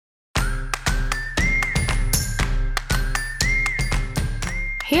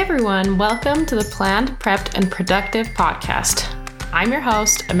Hey everyone, welcome to the Planned, Prepped, and Productive podcast. I'm your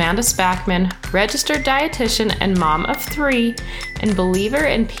host, Amanda Spackman, registered dietitian and mom of 3, and believer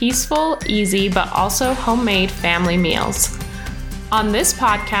in peaceful, easy, but also homemade family meals. On this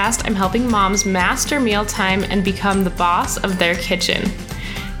podcast, I'm helping moms master mealtime and become the boss of their kitchen.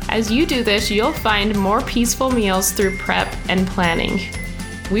 As you do this, you'll find more peaceful meals through prep and planning.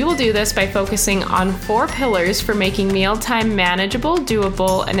 We will do this by focusing on 4 pillars for making mealtime manageable,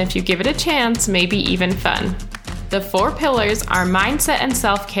 doable, and if you give it a chance, maybe even fun. The 4 pillars are mindset and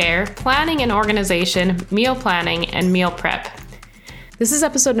self-care, planning and organization, meal planning, and meal prep. This is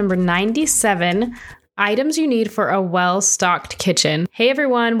episode number 97, Items You Need for a Well-Stocked Kitchen. Hey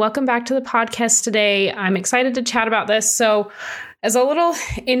everyone, welcome back to the podcast today. I'm excited to chat about this. So, as a little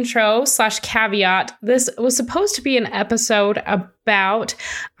intro / caveat, this was supposed to be an episode about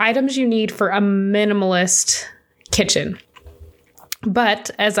items you need for a minimalist kitchen.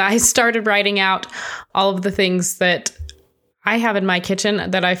 But as I started writing out all of the things that I have in my kitchen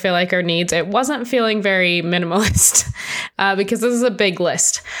that I feel like are needs, it wasn't feeling very minimalist because this is a big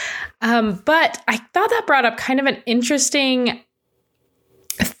list. But I thought that brought up kind of an interesting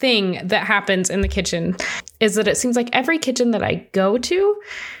thing that happens in the kitchen is that it seems like every kitchen that I go to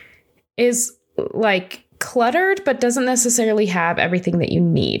is like cluttered, but doesn't necessarily have everything that you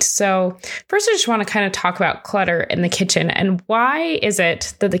need. So first, I just want to kind of talk about clutter in the kitchen and why is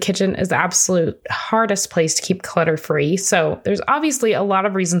it that the kitchen is the absolute hardest place to keep clutter free. So there's obviously a lot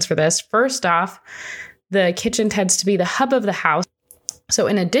of reasons for this. First off, the kitchen tends to be the hub of the house. So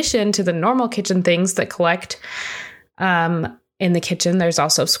in addition to the normal kitchen things that collect, in the kitchen, there's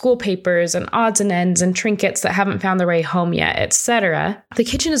also school papers and odds and ends and trinkets that haven't found their way home yet, etc. The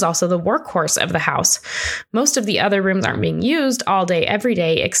kitchen is also the workhorse of the house. Most of the other rooms aren't being used all day, every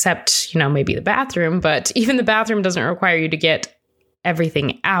day, except, maybe the bathroom. But even the bathroom doesn't require you to get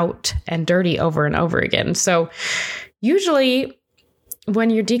everything out and dirty over and over again. So usually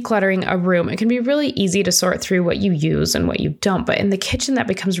when you're decluttering a room, it can be really easy to sort through what you use and what you don't. But in the kitchen, that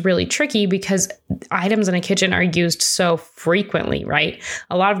becomes really tricky because items in a kitchen are used so frequently, right?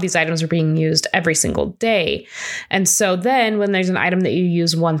 A lot of these items are being used every single day. And so then when there's an item that you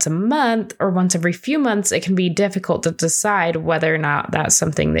use once a month or once every few months, it can be difficult to decide whether or not that's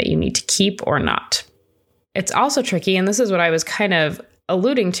something that you need to keep or not. It's also tricky, and this is what I was kind of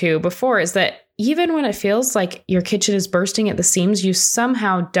alluding to before, is that even when it feels like your kitchen is bursting at the seams, you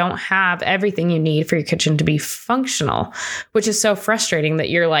somehow don't have everything you need for your kitchen to be functional, which is so frustrating that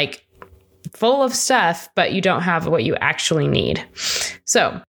you're like full of stuff, but you don't have what you actually need.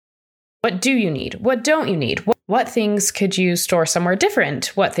 So what do you need? What don't you need? What things could you store somewhere different?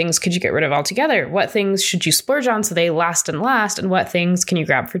 What things could you get rid of altogether? What things should you splurge on so they last? And what things can you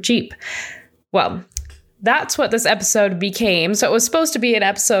grab for cheap? Well, that's what this episode became. So it was supposed to be an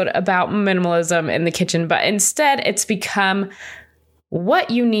episode about minimalism in the kitchen, but instead it's become what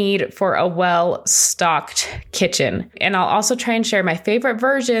you need for a well-stocked kitchen. And I'll also try and share my favorite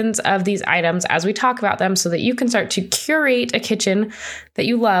versions of these items as we talk about them so that you can start to curate a kitchen that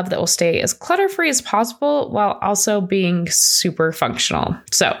you love that will stay as clutter-free as possible while also being super functional.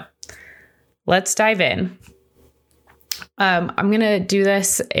 So let's dive in. I'm going to do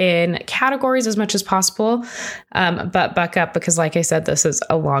this in categories as much as possible, but buck up because like I said, this is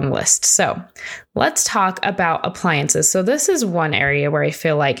a long list. So let's talk about appliances. So this is one area where I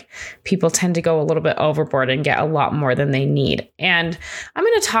feel like people tend to go a little bit overboard and get a lot more than they need. And I'm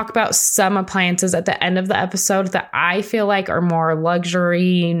going to talk about some appliances at the end of the episode that I feel like are more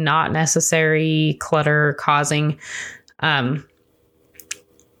luxury, not necessary, clutter causing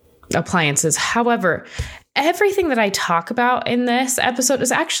appliances. However, everything that I talk about in this episode is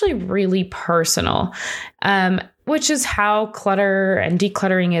actually really personal, which is how clutter and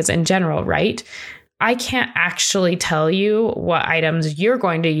decluttering is in general, right? I can't actually tell you what items you're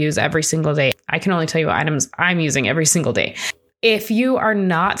going to use every single day. I can only tell you what items I'm using every single day. If you are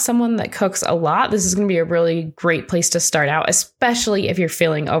not someone that cooks a lot, this is going to be a really great place to start out, especially if you're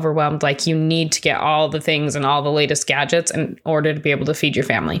feeling overwhelmed, like you need to get all the things and all the latest gadgets in order to be able to feed your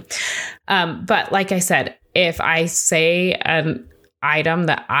family. But like I said, if I say an item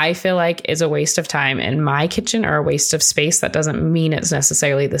that I feel like is a waste of time in my kitchen or a waste of space, that doesn't mean it's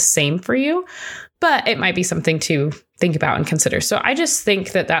necessarily the same for you, but it might be something to think about and consider. So I just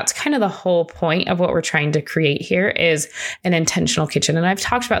think that that's kind of the whole point of what we're trying to create here is an intentional kitchen. And I've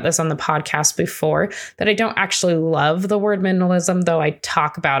talked about this on the podcast before, that I don't actually love the word minimalism, though I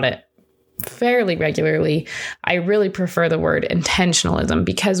talk about it fairly regularly. I really prefer the word intentionalism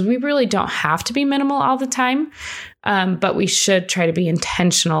because we really don't have to be minimal all the time, but we should try to be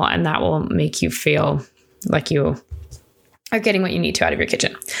intentional, and that will make you feel like you are getting what you need to out of your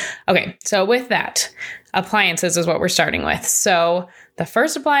kitchen. Okay, so with that, appliances is what we're starting with. So the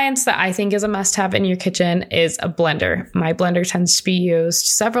first appliance that I think is a must-have in your kitchen is a blender. My blender tends to be used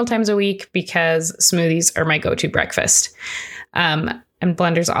several times a week because smoothies are my go-to breakfast. And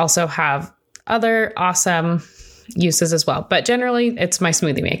blenders also have other awesome uses as well, but generally it's my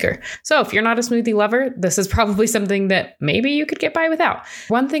smoothie maker. So if you're not a smoothie lover, this is probably something that maybe you could get by without.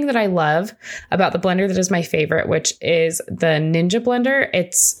 One thing that I love about the blender that is my favorite, which is the Ninja blender,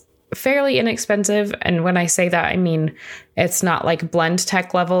 it's fairly inexpensive. And when I say that, I mean, it's not like Blend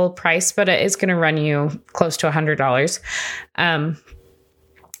Tech level price, but it is going to run you close to $100.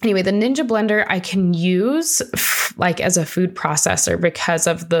 Anyway, the Ninja blender I can use like as a food processor because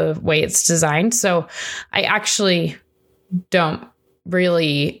of the way it's designed. So I actually don't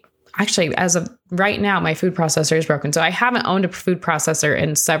really, as of right now, my food processor is broken. So I haven't owned a food processor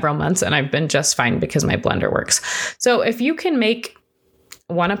in several months and I've been just fine because my blender works. So if you can make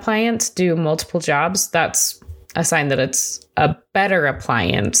one appliance do multiple jobs, that's a sign that it's a better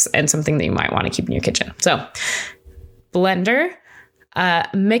appliance and something that you might want to keep in your kitchen. So blender.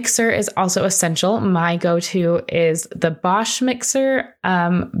 Mixer is also essential. My go-to is the Bosch mixer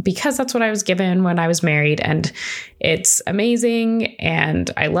because that's what I was given when I was married, and it's amazing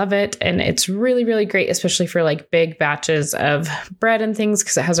and I love it. And it's really, really great, especially for like big batches of bread and things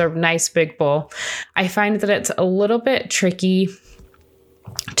because it has a nice big bowl. I find that it's a little bit tricky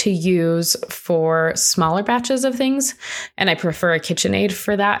to use for smaller batches of things, and I prefer a KitchenAid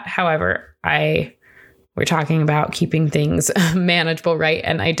for that. However, we're talking about keeping things manageable, right?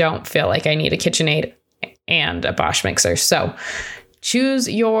 And I don't feel like I need a KitchenAid and a Bosch mixer. So choose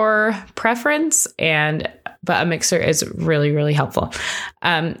your preference, but a mixer is really, really helpful.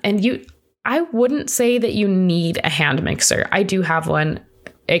 I wouldn't say that you need a hand mixer. I do have one.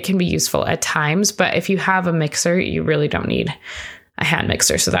 It can be useful at times, but if you have a mixer, you really don't need a hand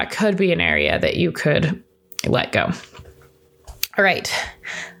mixer. So that could be an area that you could let go. All right.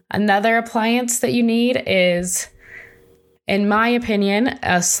 Another appliance that you need is, in my opinion,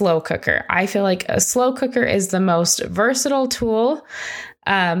 a slow cooker. I feel like a slow cooker is the most versatile tool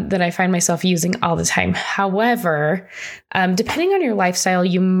that I find myself using all the time. However, depending on your lifestyle,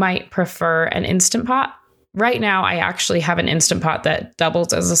 you might prefer an Instant Pot. Right now, I actually have an Instant Pot that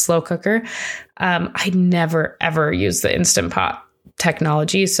doubles as a slow cooker. I never, ever use the Instant Pot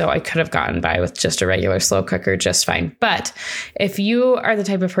technology, so I could have gotten by with just a regular slow cooker just fine. But if you are the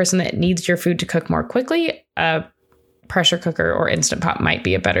type of person that needs your food to cook more quickly, a pressure cooker or Instant Pot might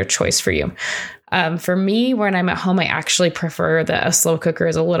be a better choice for you. For me, when I'm at home, I actually prefer that a slow cooker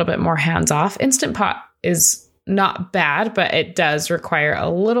is a little bit more hands-off. Instant Pot is not bad, but it does require a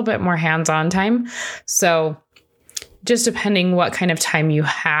little bit more hands-on time. So just depending what kind of time you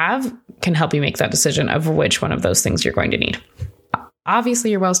have can help you make that decision of which one of those things you're going to need. Obviously,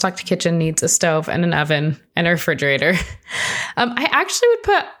 your well-stocked kitchen needs a stove and an oven and a refrigerator. I actually would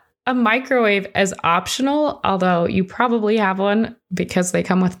put a microwave as optional, although you probably have one because they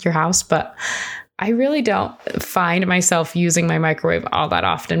come with your house. But I really don't find myself using my microwave all that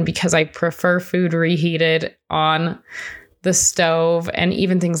often because I prefer food reheated on the stove, and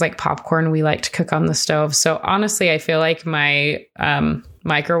even things like popcorn, we like to cook on the stove. So honestly, I feel like my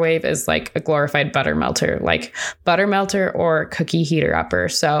microwave is like a glorified butter melter, like butter melter or cookie heater upper.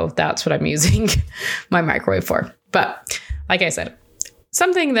 So that's what I'm using my microwave for. But like I said,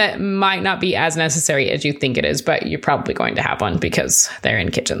 something that might not be as necessary as you think it is, but you're probably going to have one because they're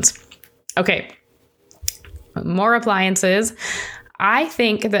in kitchens. Okay, more appliances. I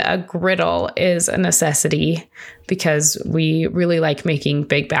think that a griddle is a necessity because we really like making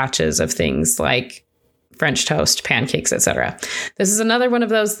big batches of things like French toast, pancakes, etc. This is another one of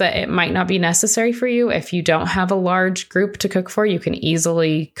those that it might not be necessary for you. If you don't have a large group to cook for, you can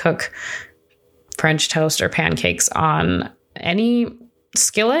easily cook French toast or pancakes on any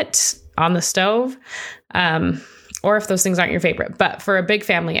skillet on the stove, or if those things aren't your favorite. But for a big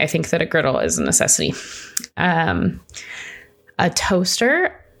family, I think that a griddle is a necessity. A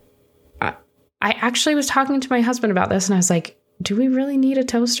toaster. I actually was talking to my husband about this and I was like, do we really need a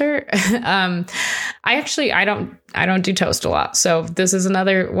toaster? I don't do toast a lot. So this is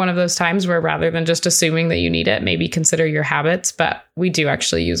another one of those times where rather than just assuming that you need it, maybe consider your habits. But we do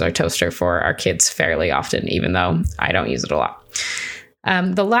actually use our toaster for our kids fairly often, even though I don't use it a lot.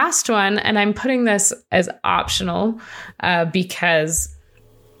 The last one, and I'm putting this as optional because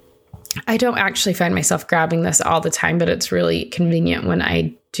I don't actually find myself grabbing this all the time, but it's really convenient when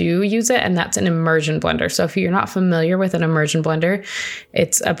I do use it, and that's an immersion blender. So if you're not familiar with an immersion blender,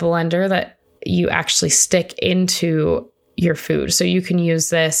 it's a blender that you actually stick into your food. So you can use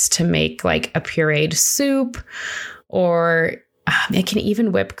this to make like a pureed soup or it can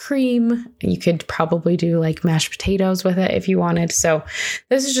even whip cream. You could probably do like mashed potatoes with it if you wanted. So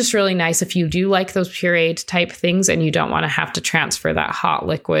this is just really nice if you do like those pureed type things and you don't want to have to transfer that hot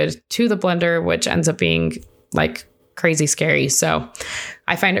liquid to the blender, which ends up being like crazy scary. So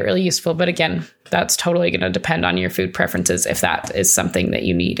I find it really useful. But again, that's totally going to depend on your food preferences if that is something that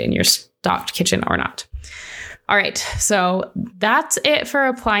you need in your stocked kitchen or not. All right, so that's it for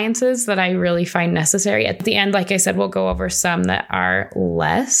appliances that I really find necessary. At the end, like I said, we'll go over some that are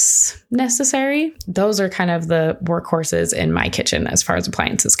less necessary. Those are kind of the workhorses in my kitchen as far as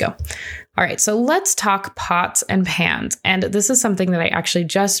appliances go. All right, so let's talk pots and pans. And this is something that I actually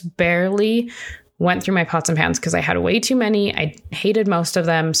just barely went through my pots and pans because I had way too many. I hated most of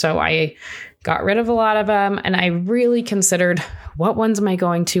them, so I got rid of a lot of them. And I really considered what ones am I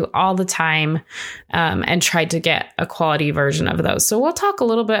going to all the time, and tried to get a quality version of those. So we'll talk a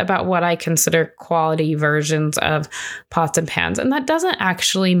little bit about what I consider quality versions of pots and pans. And that doesn't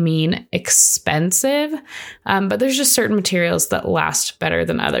actually mean expensive, but there's just certain materials that last better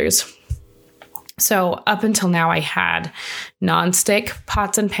than others. So up until now, I had nonstick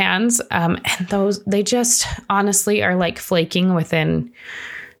pots and pans, and they just honestly are like flaking within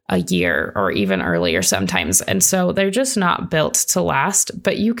a year or even earlier sometimes. And so they're just not built to last,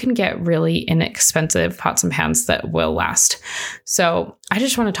 but you can get really inexpensive pots and pans that will last. So I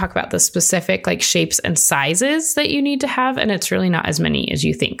just want to talk about the specific like shapes and sizes that you need to have. And it's really not as many as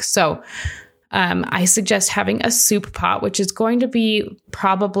you think. So I suggest having a soup pot, which is going to be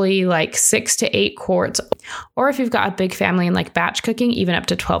probably like 6 to 8 quarts, or if you've got a big family and like batch cooking, even up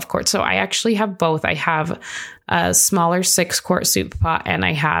to 12 quarts. So I actually have both. I have a smaller 6-quart soup pot and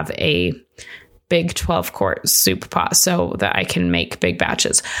I have a big 12-quart soup pot so that I can make big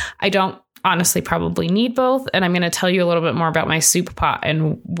batches. I don't honestly probably need both. And I'm going to tell you a little bit more about my soup pot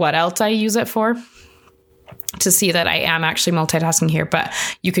and what else I use it for, to see that I am actually multitasking here, but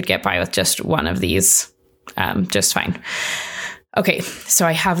you could get by with just one of these just fine. Okay, so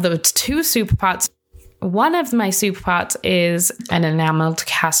I have those 2 soup pots. One of my soup pots is an enameled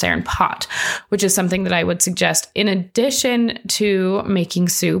cast iron pot, which is something that I would suggest in addition to making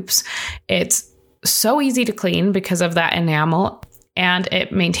soups. It's so easy to clean because of that enamel, and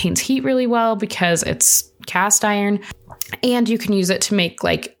it maintains heat really well because it's cast iron, and you can use it to make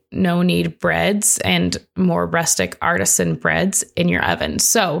like no-knead breads and more rustic artisan breads in your oven.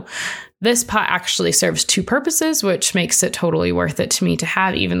 So this pot actually serves 2 purposes, which makes it totally worth it to me to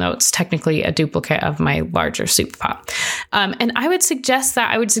have, even though it's technically a duplicate of my larger soup pot. And I would suggest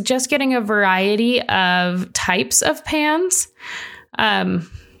getting a variety of types of pans,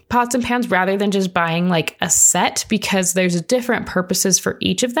 pots and pans, rather than just buying like a set, because there's different purposes for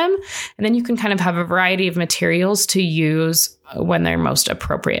each of them. And then you can kind of have a variety of materials to use when they're most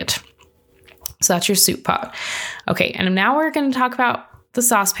appropriate. So that's your soup pot. Okay, and now we're going to talk about the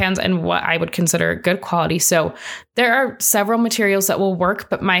saucepans and what I would consider good quality. So there are several materials that will work,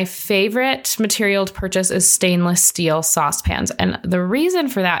 but my favorite material to purchase is stainless steel saucepans. And the reason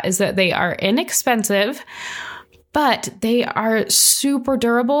for that is that they are inexpensive, but they are super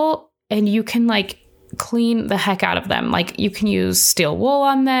durable, and you can like clean the heck out of them. Like you can use steel wool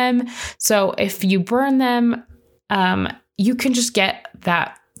on them. So if you burn them, you can just get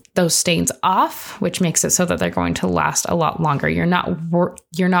those stains off, which makes it so that they're going to last a lot longer. You're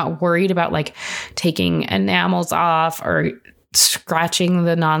not worried about like taking enamels off or scratching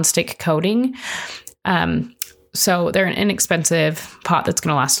the nonstick coating. So they're an inexpensive pot that's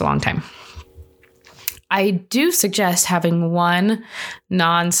going to last a long time. I do suggest having one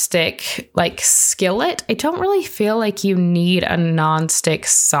nonstick like skillet. I don't really feel like you need a nonstick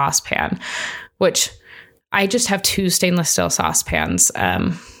saucepan, which I just have 2 stainless steel saucepans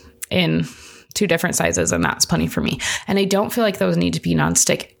in 2 different sizes, and that's plenty for me. And I don't feel like those need to be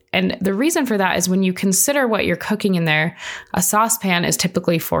nonstick. And the reason for that is when you consider what you're cooking in there, a saucepan is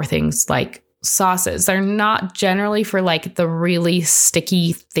typically for things like sauces. They're not generally for like the really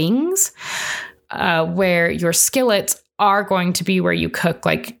sticky things, where your skillets are going to be where you cook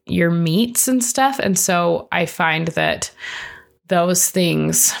like your meats and stuff. And so I find that those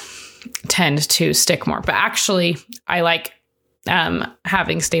things tend to stick more. But actually, I like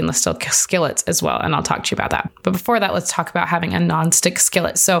having stainless steel skillets as well. And I'll talk to you about that. But before that, let's talk about having a nonstick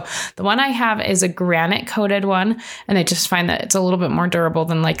skillet. So the one I have is a granite coated one. And I just find that it's a little bit more durable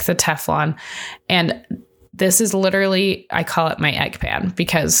than like the Teflon. And this is literally, I call it my egg pan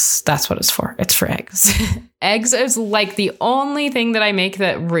because that's what it's for. It's for eggs. Eggs is like the only thing that I make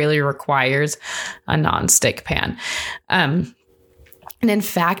that really requires a nonstick pan. And in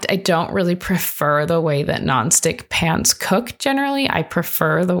fact, I don't really prefer the way that nonstick pans cook generally. I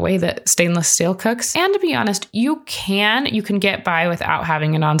prefer the way that stainless steel cooks. And to be honest, you can get by without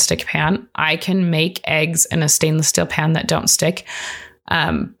having a nonstick pan. I can make eggs in a stainless steel pan that don't stick,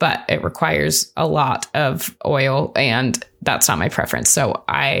 but it requires a lot of oil, and that's not my preference. So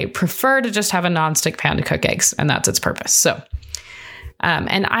I prefer to just have a nonstick pan to cook eggs, and that's its purpose. So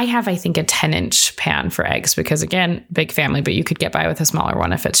and I have, I think, a 10-inch pan for eggs because, again, big family, but you could get by with a smaller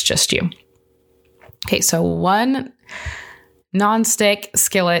one if it's just you. Okay, so one nonstick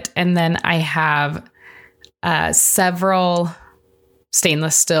skillet, and then I have several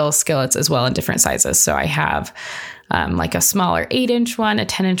stainless steel skillets as well in different sizes. So I have like a smaller 8-inch one, a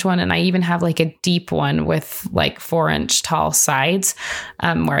 10-inch one, and I even have like a deep one with like 4-inch tall sides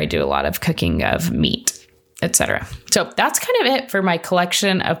where I do a lot of cooking of meat, etc. So that's kind of it for my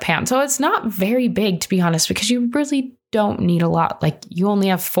collection of pans. So it's not very big, to be honest, because you really don't need a lot. Like, you only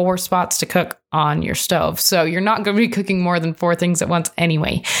have 4 spots to cook on your stove. So you're not going to be cooking more than 4 things at once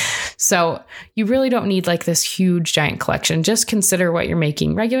anyway. So you really don't need like this huge giant collection. Just consider what you're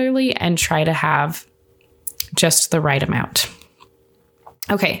making regularly and try to have just the right amount.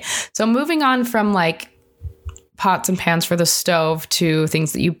 Okay. So moving on from like pots and pans for the stove to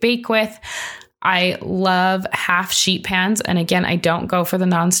things that you bake with. I love half sheet pans. And again, I don't go for the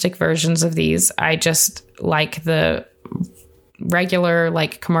nonstick versions of these. I just like the regular,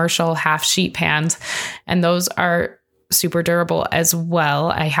 like commercial half sheet pans. And those are super durable as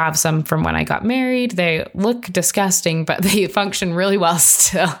well. I have some from when I got married. They look disgusting, but they function really well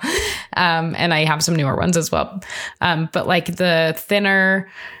still. And I have some newer ones as well. But like the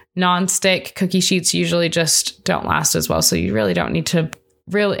thinner nonstick cookie sheets usually just don't last as well. So you really don't need to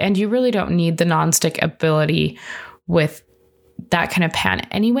you really don't need the nonstick ability with that kind of pan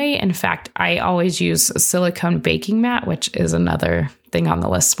anyway. In fact, I always use a silicone baking mat, which is another thing on the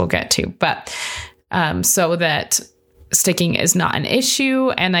list we'll get to, but so that sticking is not an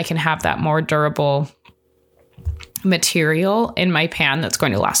issue and I can have that more durable material in my pan that's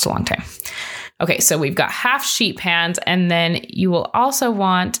going to last a long time. Okay, so we've got half sheet pans, and then you will also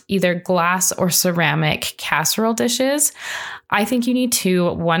want either glass or ceramic casserole dishes. I think you need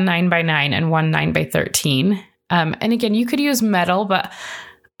 2, one 9x9 and one 9x13. And again, you could use metal, but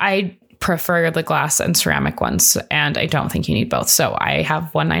I prefer the glass and ceramic ones, and I don't think you need both. So I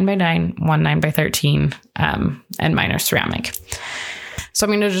have one 9x9, one 9x13, and mine are ceramic. So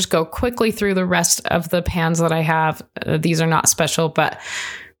I'm going to just go quickly through the rest of the pans that I have. These are not special, but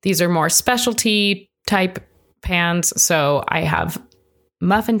these are more specialty type pans. So I have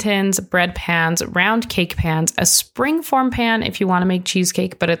muffin tins, bread pans, round cake pans, a springform pan if you want to make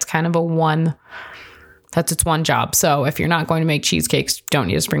cheesecake, but it's kind of that's its one job. So if you're not going to make cheesecakes, don't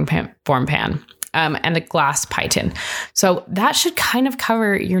need a springform pan. And a glass pie tin. So that should kind of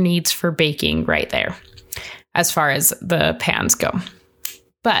cover your needs for baking right there as far as the pans go.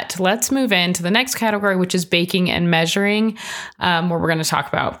 But let's move into the next category, which is baking and measuring, where we're going to talk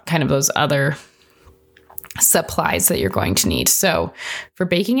about kind of those other supplies that you're going to need. So for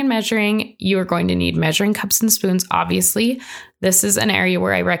baking and measuring, you are going to need measuring cups and spoons. Obviously, this is an area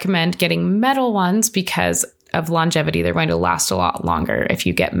where I recommend getting metal ones because of longevity. They're going to last a lot longer if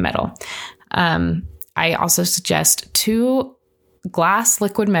you get metal. I also suggest 2 glass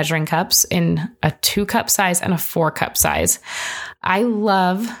liquid measuring cups in a 2-cup size and a 4-cup size. I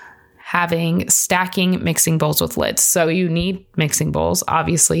love stacking mixing bowls with lids. So you need mixing bowls,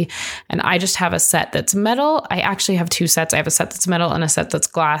 obviously. And I just have a set that's metal. I actually have 2 sets. I have a set that's metal and a set that's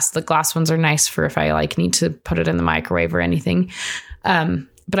glass. The glass ones are nice for if I need to put it in the microwave or anything.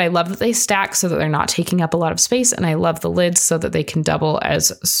 But I love that they stack so that they're not taking up a lot of space. And I love the lids so that they can double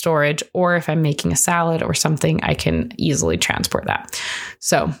as storage. Or if I'm making a salad or something, I can easily transport that.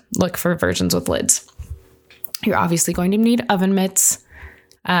 So look for versions with lids. You're obviously going to need oven mitts.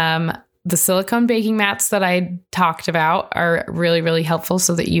 The silicone baking mats that I talked about are really, really helpful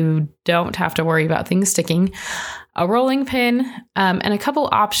so that you don't have to worry about things sticking. A rolling pin, and a couple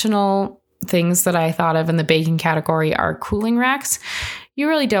optional things that I thought of in the baking category are cooling racks. You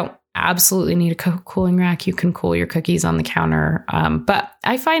really don't absolutely need a cooling rack. You can cool your cookies on the counter, but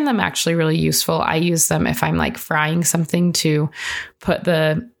I find them actually really useful. I use them if I'm like frying something to put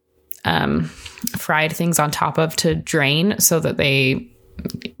the fried things on top of to drain so that they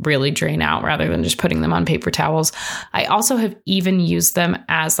really drain out rather than just putting them on paper towels. I also have even used them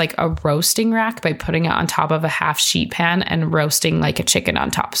as like a roasting rack by putting it on top of a half sheet pan and roasting like a chicken on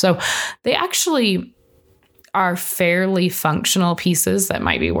top. So they actually are fairly functional pieces that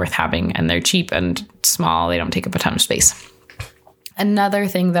might be worth having, and they're cheap and small. They don't take up a ton of space. Another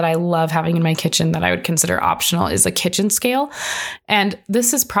thing that I love having in my kitchen that I would consider optional is a kitchen scale. And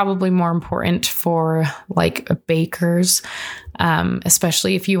this is probably more important for like bakers,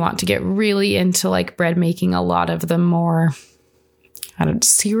 especially if you want to get really into like bread making. A lot of the more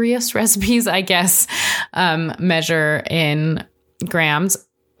serious recipes, I guess, measure in grams.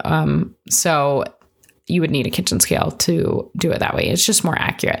 So you would need a kitchen scale to do it that way. It's just more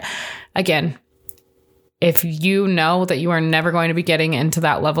accurate. Again, if you know that you are never going to be getting into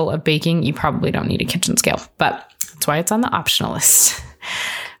that level of baking, you probably don't need a kitchen scale, but that's why it's on the optional list.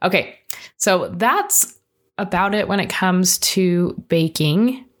 Okay, so that's about it when it comes to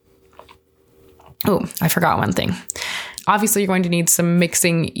baking. Oh, I forgot one thing. Obviously, you're going to need some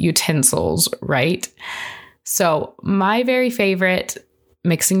mixing utensils, right? So my very favorite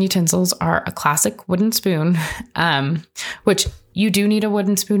mixing utensils are a classic wooden spoon, which you do need a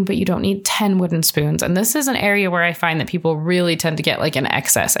wooden spoon, but you don't need 10 wooden spoons. And this is an area where I find that people really tend to get like an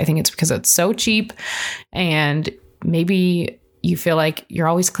excess. I think it's because it's so cheap and maybe you feel like you're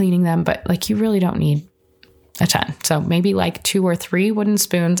always cleaning them, but like you really don't need a ton. So maybe like 2 or 3 wooden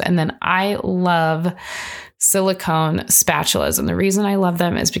spoons. And then I love silicone spatulas. And the reason I love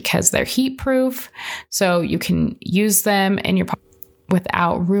them is because they're heat proof. So you can use them in your pot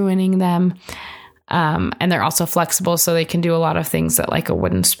without ruining them. And they're also flexible, so they can do a lot of things that like a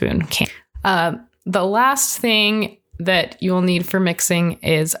wooden spoon can't. The last thing that you'll need for mixing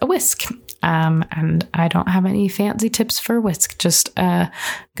is a whisk. And I don't have any fancy tips for whisk, just a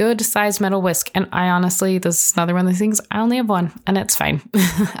good size metal whisk. And I honestly, this is another one of the things, I only have one and it's fine.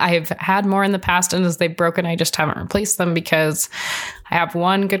 I've had more in the past, and as they've broken, I just haven't replaced them because I have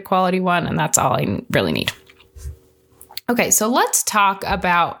one good quality one and that's all I really need. Okay, so let's talk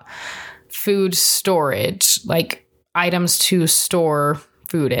about food storage, like items to store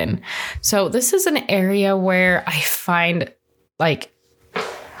food in. So this is an area where I find like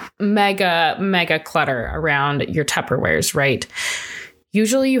mega clutter around your Tupperwares, right?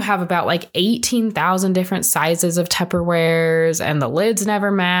 Usually you have about like 18,000 different sizes of Tupperwares and the lids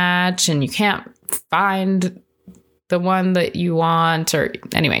never match and you can't find the one that you want, or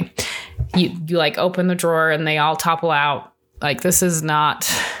anyway, you like open the drawer and they all topple out. Like this is not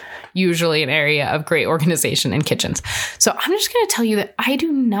usually an area of great organization in kitchens. So I'm just going to tell you that I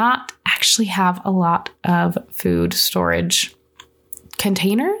do not actually have a lot of food storage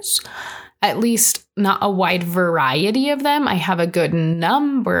containers, at least not a wide variety of them. I have a good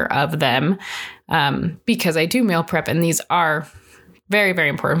number of them because I do meal prep, and these are very, very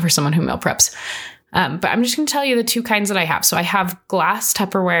important for someone who meal preps. But I'm just going to tell you the 2 kinds that I have. So I have glass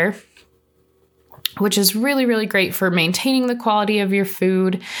Tupperware, which is really, really great for maintaining the quality of your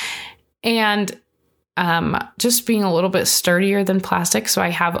food and just being a little bit sturdier than plastic. So I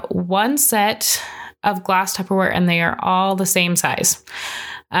have one set of glass Tupperware and they are all the same size.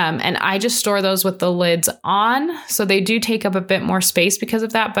 And I just store those with the lids on. So they do take up a bit more space because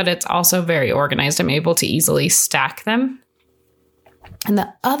of that, but it's also very organized. I'm able to easily stack them. And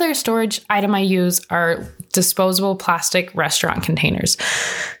the other storage item I use are disposable plastic restaurant containers.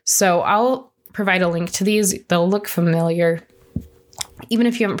 So I'll provide a link to these. They'll look familiar. Even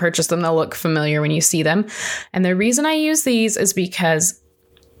if you haven't purchased them, they'll look familiar when you see them. And the reason I use these is because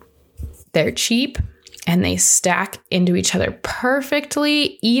they're cheap and they stack into each other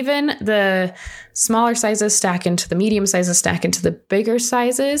perfectly. Even the smaller sizes stack into the medium sizes, stack into the bigger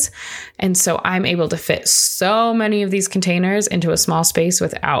sizes. And so I'm able to fit so many of these containers into a small space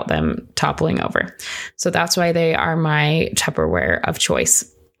without them toppling over. So that's why they are my Tupperware of choice.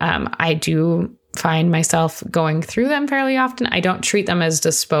 I do find myself going through them fairly often. I don't treat them as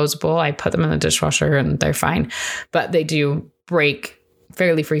disposable. I put them in the dishwasher and they're fine, but they do break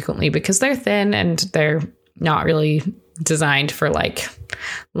fairly frequently because they're thin and they're not really designed for like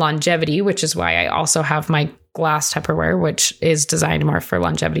longevity, which is why I also have my glass Tupperware, which is designed more for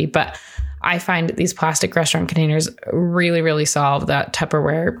longevity. But I find these plastic restaurant containers really, really solve that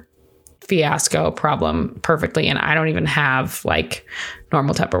Tupperware fiasco problem perfectly. And I don't even have like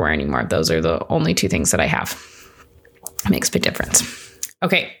normal Tupperware anymore. Those are the only 2 things that I have. It makes a big difference.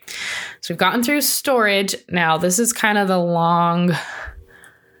 Okay. So we've gotten through storage. Now this is kind of the long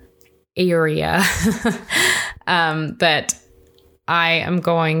area that I am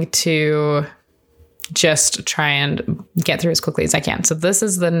going to just try and get through as quickly as I can. So this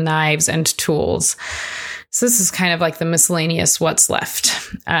is the knives and tools. So this is kind of like the miscellaneous what's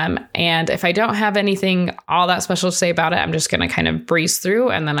left. And if I don't have anything all that special to say about it, I'm just going to kind of breeze through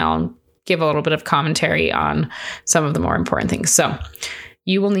and then I'll give a little bit of commentary on some of the more important things. So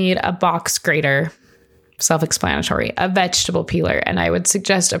you will need a box grater, self-explanatory, a vegetable peeler, and I would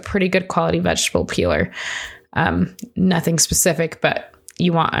suggest a pretty good quality vegetable peeler. Nothing specific, but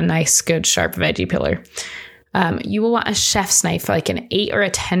you want a nice, good, sharp veggie peeler. You will want a chef's knife, like an 8 or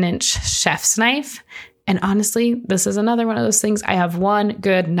a 10-inch chef's knife. And honestly, this is another one of those things. I have one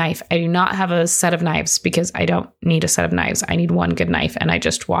good knife. I do not have a set of knives because I don't need a set of knives. I need one good knife and I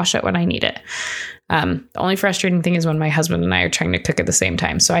just wash it when I need it. The only frustrating thing is when my husband and I are trying to cook at the same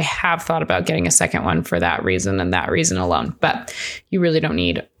time. So I have thought about getting a second one for that reason and that reason alone. But you really don't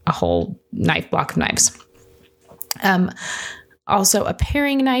need a whole block of knives. Also, a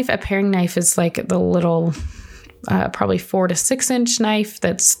paring knife. A paring knife is like the little, probably 4 to 6 inch knife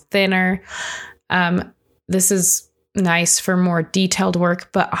that's thinner. This is nice for more detailed work,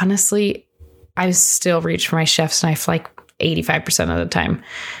 but honestly, I still reach for my chef's knife like 85% of the time.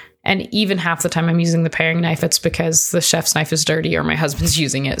 And even half the time I'm using the paring knife, it's because the chef's knife is dirty or my husband's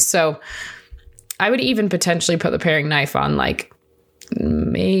using it. So I would even potentially put the paring knife on like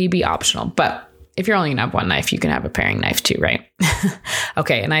maybe optional, but if you're only gonna have one knife, you can have a paring knife too, right?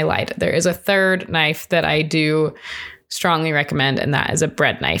 Okay, and I lied. There is a third knife that I do strongly recommend, and that is a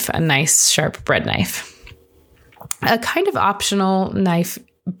bread knife, a nice sharp bread knife. A kind of optional knife,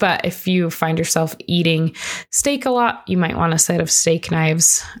 but if you find yourself eating steak a lot, you might want a set of steak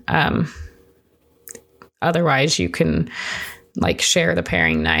knives. Otherwise, you can like share the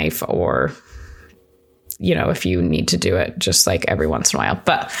paring knife, or if you need to do it just like every once in a while.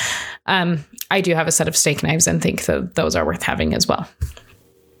 But I do have a set of steak knives and think that those are worth having as well.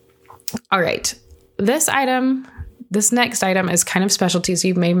 All right, this next item is kind of specialty, so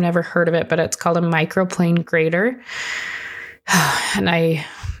you may have never heard of it, but it's called a microplane grater. And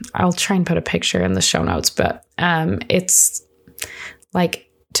I'll try and put a picture in the show notes, but it's like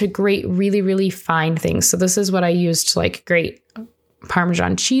to grate really, really fine things. So this is what I use to like grate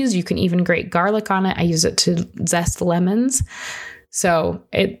Parmesan cheese. You can even grate garlic on it. I use it to zest lemons. So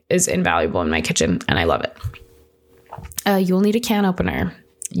it is invaluable in my kitchen and I love it. You will need a can opener.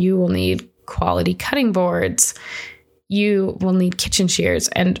 You will need quality cutting boards. You will need kitchen shears,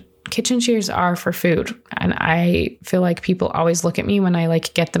 and kitchen shears are for food. And I feel like people always look at me when I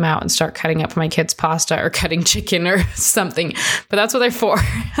like get them out and start cutting up my kids' pasta or cutting chicken or something, but that's what they're for.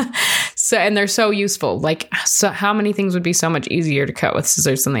 And they're so useful. Like, so how many things would be so much easier to cut with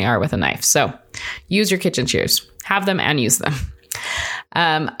scissors than they are with a knife? So use your kitchen shears, have them and use them.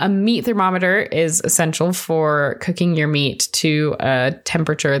 A meat thermometer is essential for cooking your meat to a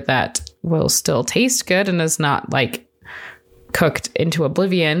temperature that will still taste good and is not like cooked into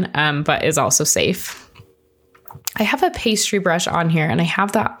oblivion, but is also safe. I have a pastry brush on here and I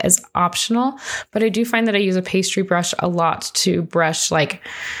have that as optional, but I do find that I use a pastry brush a lot to brush like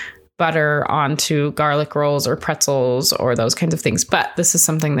butter onto garlic rolls or pretzels or those kinds of things. But this is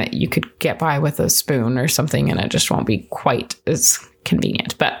something that you could get by with a spoon or something and it just won't be quite as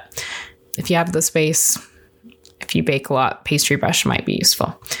convenient. But if you have the space, if you bake a lot, pastry brush might be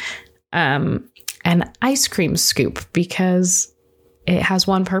useful. An ice cream scoop, because it has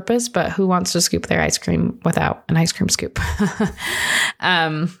one purpose, but who wants to scoop their ice cream without an ice cream scoop?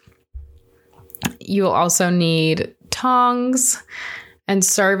 You'll also need tongs and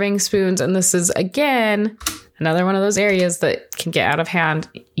serving spoons. And this is, again, another one of those areas that can get out of hand.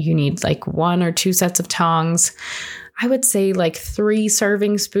 You need like 1 or 2 sets of tongs. I would say like 3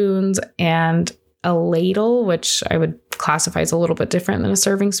 serving spoons and a ladle, which I would classify as a little bit different than a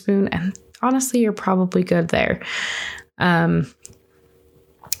serving spoon. And honestly, you're probably good there. A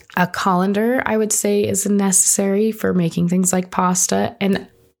colander, I would say, is necessary for making things like pasta. And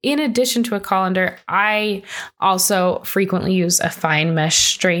in addition to a colander, I also frequently use a fine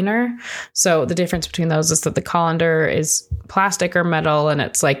mesh strainer. So the difference between those is that the colander is plastic or metal and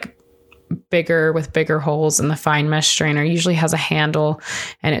it's like bigger with bigger holes, and the fine mesh strainer usually has a handle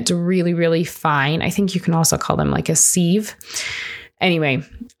and it's really, really fine. I think you can also call them like a sieve. Anyway,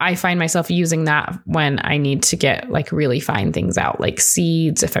 I find myself using that when I need to get like really fine things out, like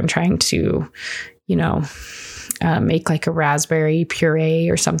seeds, if I'm trying to, make like a raspberry puree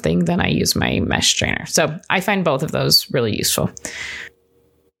or something, then I use my mesh strainer. So I find both of those really useful.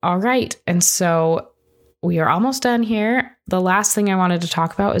 All right. And so we are almost done here. The last thing I wanted to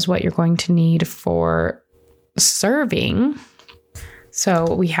talk about is what you're going to need for serving.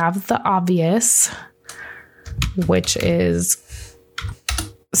 So we have the obvious, which is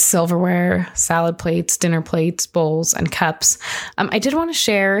silverware, salad plates, dinner plates, bowls, and cups. I did want to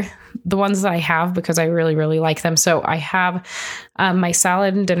share the ones that I have because I really, really like them. So I have my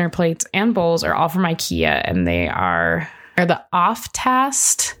salad and dinner plates and bowls are all from IKEA, and they are the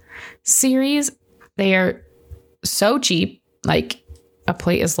Off-Tast series. They are so cheap, like a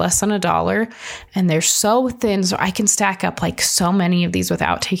plate is less than $1, and they're so thin, so I can stack up like so many of these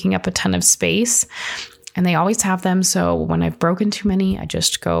without taking up a ton of space. And they always have them. So when I've broken too many, I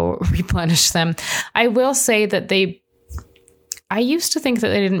just go replenish them. I will say that I used to think that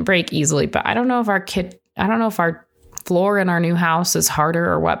they didn't break easily, but I don't know if our floor in our new house is harder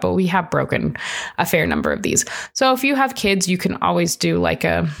or what, but we have broken a fair number of these. So if you have kids, you can always do like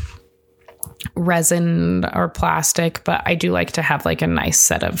a resin or plastic, but I do like to have like a nice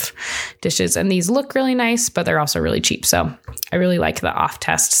set of dishes, and these look really nice, but they're also really cheap. So I really like the Off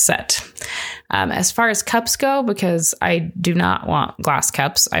Test set. As far as cups go, because I do not want glass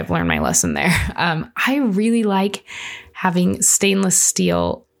cups, I've learned my lesson there. I really like having stainless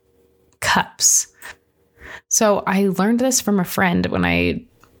steel cups. So I learned this from a friend when I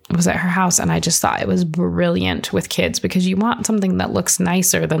was at her house, and I just thought it was brilliant with kids, because you want something that looks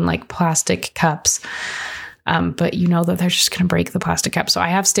nicer than like plastic cups. But you know that they're just going to break the plastic cup. So I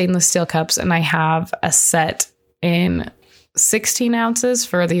have stainless steel cups, and I have a set in 16 ounces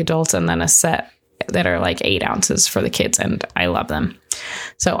for the adults, and then a set that are like 8 ounces for the kids. And I love them.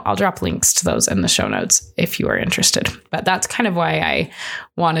 So I'll drop links to those in the show notes if you are interested. But that's kind of why I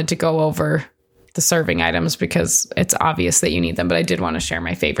wanted to go over the serving items, because it's obvious that you need them, but I did want to share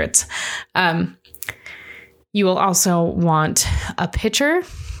my favorites. You will also want a pitcher,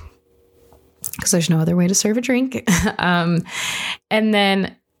 because there's no other way to serve a drink. And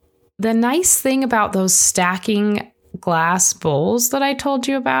then the nice thing about those stacking glass bowls that I told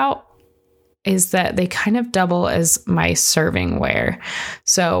you about is that they kind of double as my serving ware.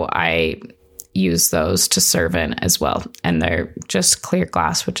 So I use those to serve in as well. And they're just clear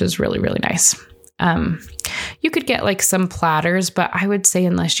glass, which is really, really nice. You could get like some platters, but I would say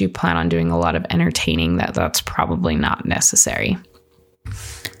unless you plan on doing a lot of entertaining, that's probably not necessary.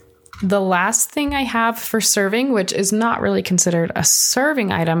 The last thing I have for serving, which is not really considered a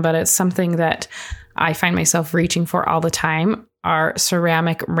serving item, but it's something that I find myself reaching for all the time, are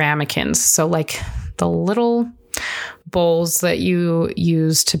ceramic ramekins. So like the little bowls that you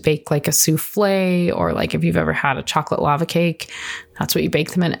use to bake like a souffle, or like if you've ever had a chocolate lava cake, that's what you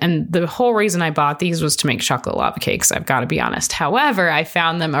bake them in. And the whole reason I bought these was to make chocolate lava cakes, I've got to be honest. However, I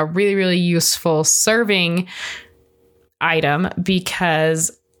found them a really, really useful serving item,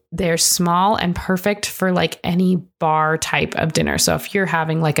 because they're small and perfect for like any bar type of dinner. So if you're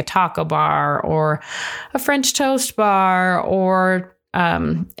having like a taco bar or a French toast bar, or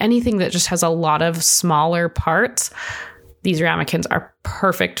anything that just has a lot of smaller parts, these ramekins are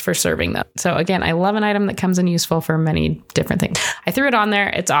perfect for serving them. So again, I love an item that comes in useful for many different things. I threw it on there.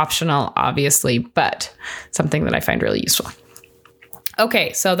 It's optional, obviously, but something that I find really useful.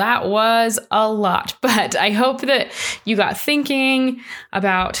 Okay, so that was a lot, but I hope that you got thinking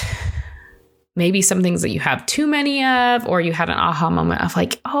about maybe some things that you have too many of, or you had an aha moment of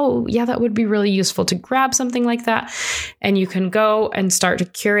like, oh yeah, that would be really useful to grab something like that. And you can go and start to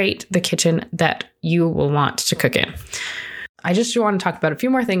curate the kitchen that you will want to cook in. I just want to talk about a few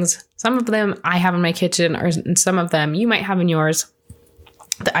more things. Some of them I have in my kitchen, or some of them you might have in yours,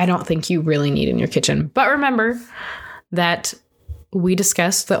 that I don't think you really need in your kitchen. But remember that we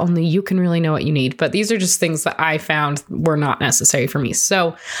discussed that only you can really know what you need. But these are just things that I found were not necessary for me.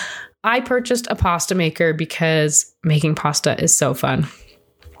 So I purchased a pasta maker because making pasta is so fun.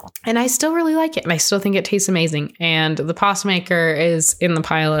 And I still really like it. And I still think it tastes amazing. And the pasta maker is in the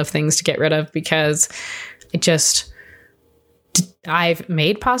pile of things to get rid of, because I've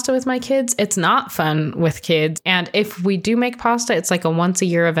made pasta with my kids. It's not fun with kids. And if we do make pasta, it's like a once a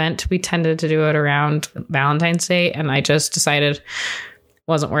year event. We tended to do it around Valentine's Day. And I just decided it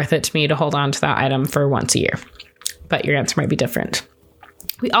wasn't worth it to me to hold on to that item for once a year. But your answer might be different.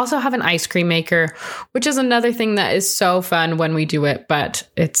 We also have an ice cream maker, which is another thing that is so fun when we do it, but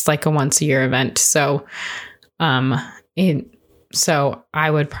it's like a once a year event. So, so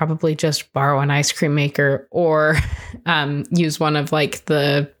I would probably just borrow an ice cream maker, or use one of like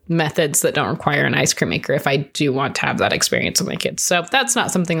the methods that don't require an ice cream maker if I do want to have that experience with my kids. So that's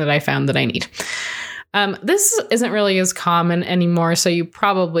not something that I found that I need. This isn't really as common anymore, so you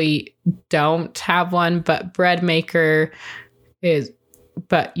probably don't have one, but bread maker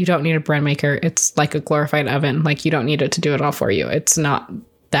but you don't need a bread maker. It's like a glorified oven. Like, you don't need it to do it all for you. It's not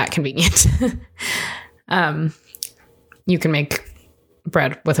that convenient. You can make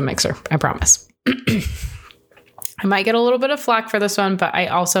bread with a mixer, I promise. I might get a little bit of flack for this one, but I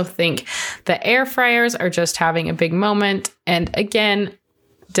also think that air fryers are just having a big moment. And again,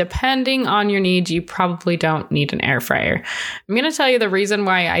 depending on your needs, you probably don't need an air fryer. I'm going to tell you the reason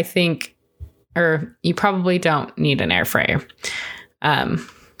why I think, or you probably don't need an air fryer. I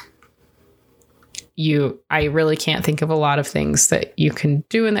really can't think of a lot of things that you can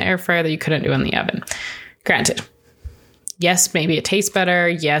do in the air fryer that you couldn't do in the oven. Granted, yes, maybe it tastes better.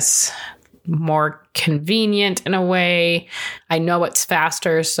 Yes, more convenient in a way. I know it's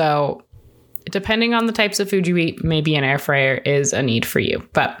faster. So depending on the types of food you eat, maybe an air fryer is a need for you.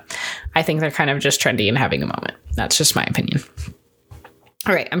 But I think they're kind of just trendy and having a moment. That's just my opinion.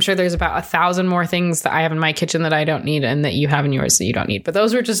 All right. I'm sure there's about 1,000 more things that I have in my kitchen that I don't need and that you have in yours that you don't need. But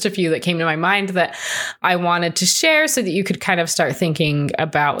those were just a few that came to my mind that I wanted to share so that you could kind of start thinking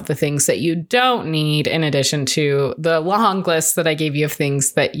about the things that you don't need in addition to the long list that I gave you of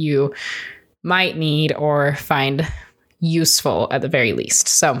things that you might need or find useful at the very least.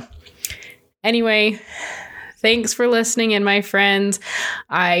 So anyway, thanks for listening in, my friends.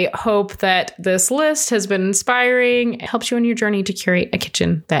 I hope that this list has been inspiring. It helps you on your journey to curate a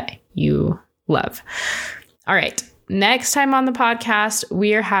kitchen that you love. All right. Next time on the podcast,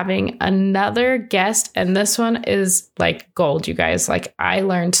 we are having another guest, and this one is like gold, you guys. Like, I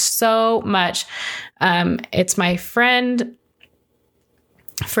learned so much. It's my friend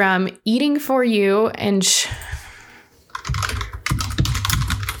from Eating For You, and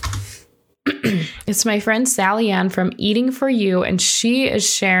it's my friend Sally Ann from Eating For You, and she is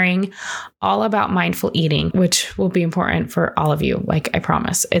sharing all about mindful eating, which will be important for all of you. Like, I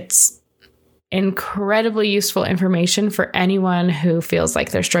promise. It's incredibly useful information for anyone who feels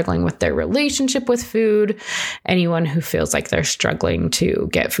like they're struggling with their relationship with food, anyone who feels like they're struggling to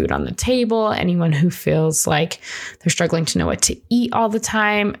get food on the table, anyone who feels like they're struggling to know what to eat all the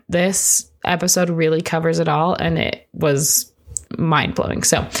time. This episode really covers it all, and it was mind-blowing.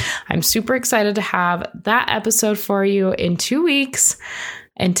 So I'm super excited to have that episode for you in 2 weeks.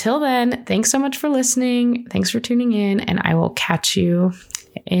 Until then, thanks so much for listening. Thanks for tuning in, and I will catch you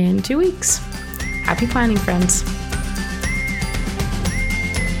in 2 weeks. Happy planning, friends.